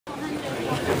Are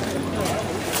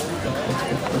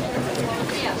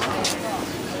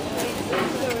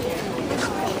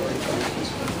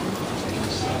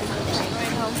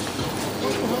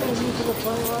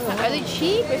they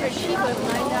cheap? If they're cheap, like $9.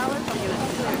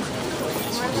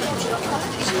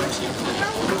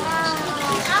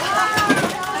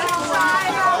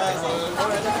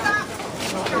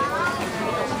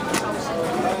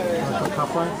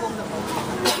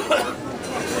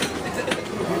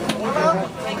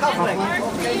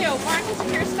 Marcus,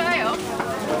 in your style.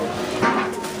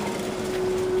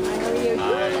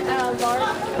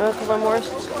 A couple more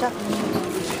stuff.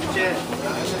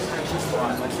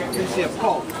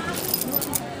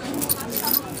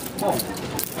 I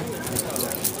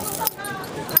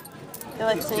feel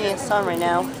like singing a song right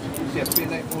now.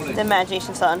 The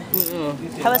Imagination song.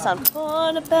 How about a song?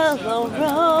 Portobello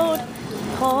Road,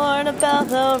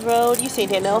 Portobello Road. You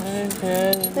sing it, no?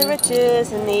 The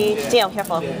riches and the... Damn,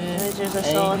 careful. The riches are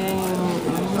sold.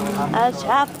 A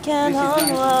chap can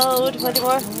unload. What do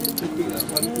more?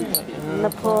 The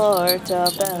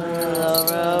Portobello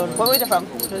Road. Where are we from?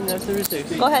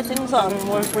 Go ahead, sing the song.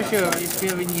 What's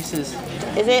your releases?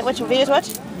 Is it which video is what?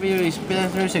 Video is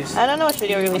 36. I don't know which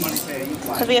video release.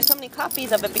 Because we have so many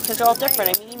copies of it because they're all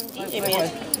different. I mean, even DJ Man.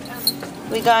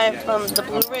 We got it from the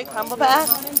Blu-ray combo pack.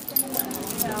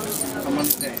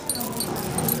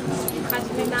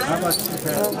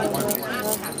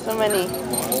 So many.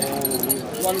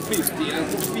 150 and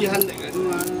 300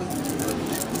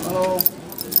 Hello.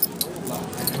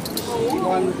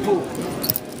 1, 2.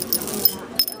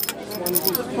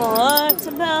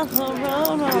 Portobello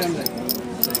Road.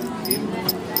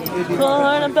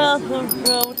 Portobello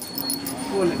Road.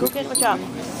 Go get my job.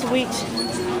 Sweet.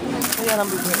 We got them.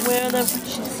 Where the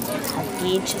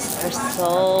beaches are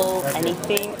sold.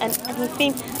 Anything and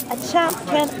anything a chap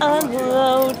can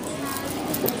unload.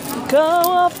 Go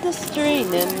up the street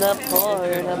in the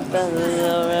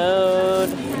Portobello Road.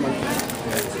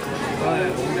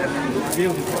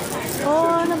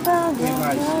 Portobello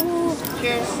Road.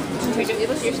 Cheers.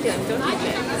 You're stealing, don't eat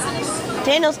it.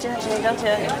 Daniel's doing it, don't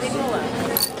you?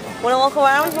 Want to walk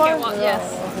around more? Yes.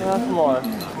 More.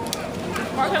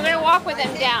 Mark, I'm going to walk with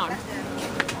them down.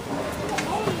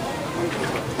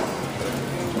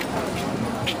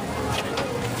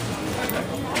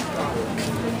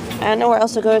 I don't know where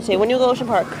else to go today. When do you go to Ocean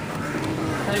Park?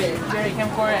 Jerry,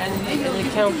 camcorder and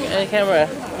the camera.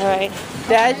 Alright.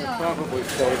 Dad?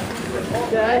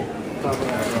 Dad?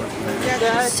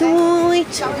 Sweet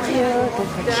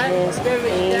riches,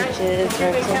 ages,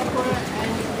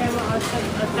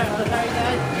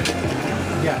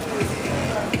 Yeah.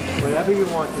 Whatever you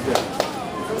want to do.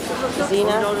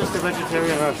 Zena? Notice the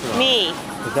vegetarian restaurant. Me.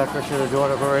 Is that because you're the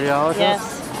daughter of a radiologist? Yes.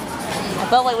 I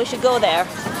felt like we should go there.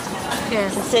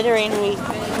 Yes. Considering we...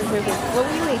 What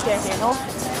will you eat there, Daniel?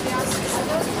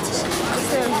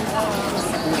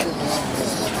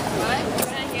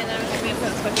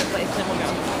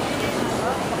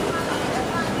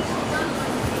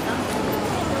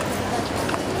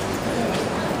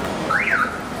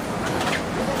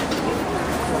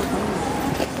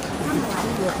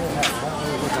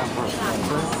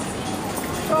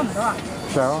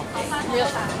 Cheryl?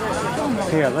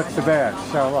 Here, look at the bag.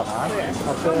 Cheryl, look.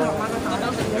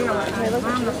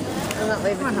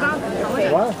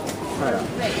 What?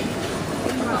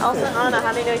 Also, Anna,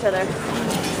 how do you know each other?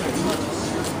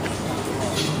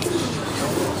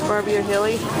 Barbie or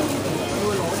Hilly?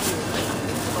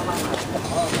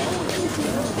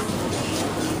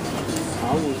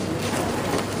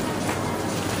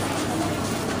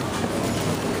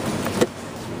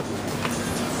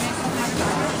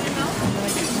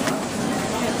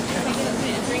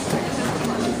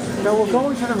 No, we're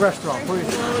going to the restaurant, please.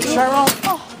 Cheryl!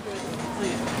 Oh.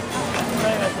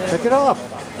 Pick it up.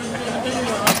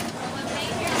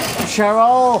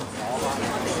 Cheryl!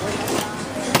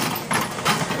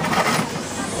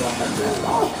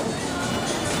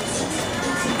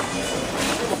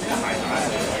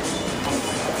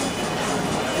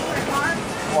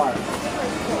 What?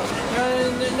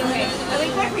 I'll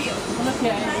wait for you.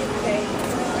 Okay. Okay.